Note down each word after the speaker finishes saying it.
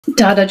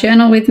Data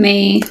journal with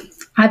me.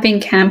 I've been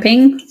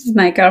camping with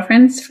my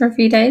girlfriends for a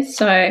few days,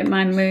 so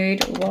my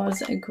mood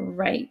was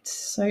great.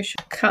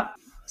 Social cup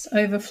was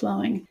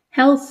overflowing.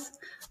 Health,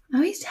 I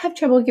always have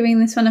trouble giving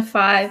this one a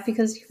 5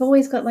 because you've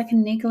always got like a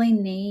niggly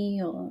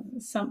knee or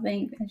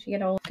something. As you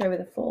get older, go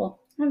with a 4.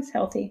 I was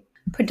healthy.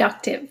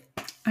 Productive.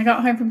 I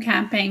got home from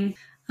camping,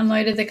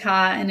 unloaded the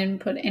car and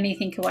didn't put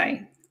anything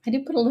away. I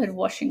did put a load of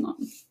washing on.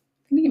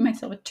 I'm going to give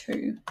myself a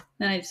 2.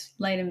 Then I just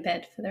laid in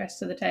bed for the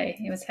rest of the day.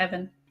 It was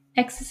heaven.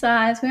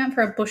 Exercise. We went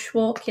for a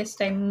bushwalk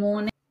yesterday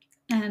morning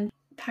and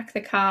packed the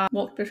car,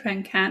 walked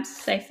between camps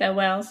to say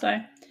farewell. So I'm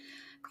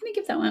going to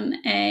give that one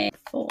a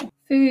 4.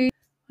 Food.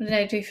 What did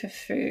I do for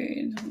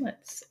food?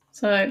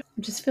 So I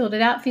just filled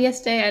it out for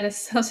yesterday. I had a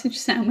sausage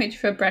sandwich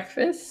for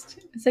breakfast.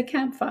 It's a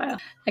campfire.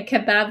 A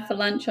kebab for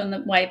lunch on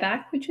the way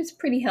back, which was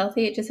pretty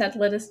healthy. It just had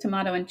lettuce,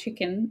 tomato and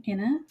chicken in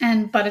it.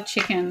 And butter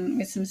chicken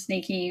with some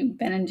sneaky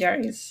Ben &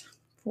 Jerry's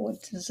for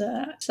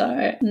dessert.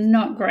 So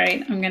not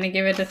great. I'm going to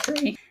give it a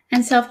 3.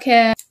 And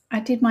self-care,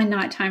 I did my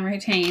nighttime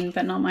routine,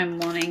 but not my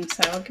morning,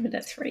 so I'll give it a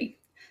 3.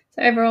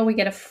 So overall, we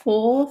get a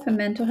 4 for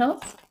mental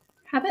health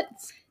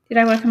habits. Did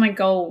I work on my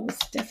goals?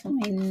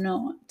 Definitely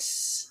not,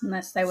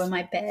 unless they were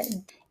my bed.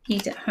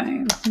 Eat at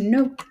home.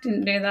 Nope,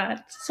 didn't do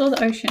that. Saw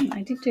the ocean.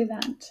 I did do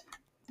that.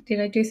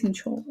 Did I do some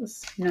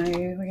chores? No,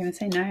 we're going to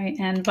say no.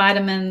 And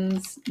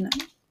vitamins? No.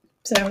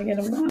 So we get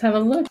a 1. Let's have a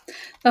look.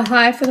 The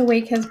high for the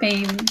week has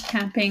been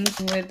camping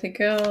with the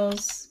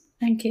girls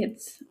and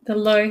kids. The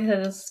low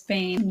has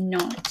been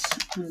not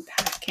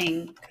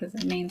unpacking because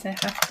it means I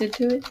have to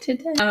do it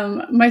today.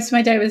 Most of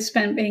my day was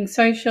spent being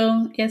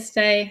social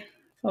yesterday,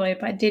 followed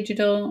by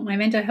digital. My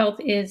mental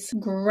health is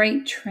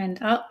great, trend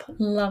up.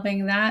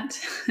 Loving that.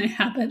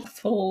 Habit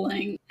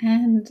falling.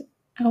 And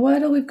our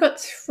Wordle, we've got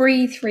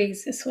 3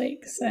 3s this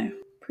week, so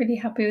pretty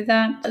happy with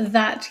that.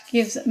 That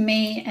gives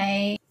me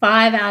a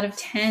 5 out of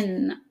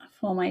 10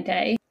 for my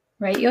day.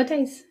 Rate your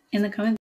days in the comments.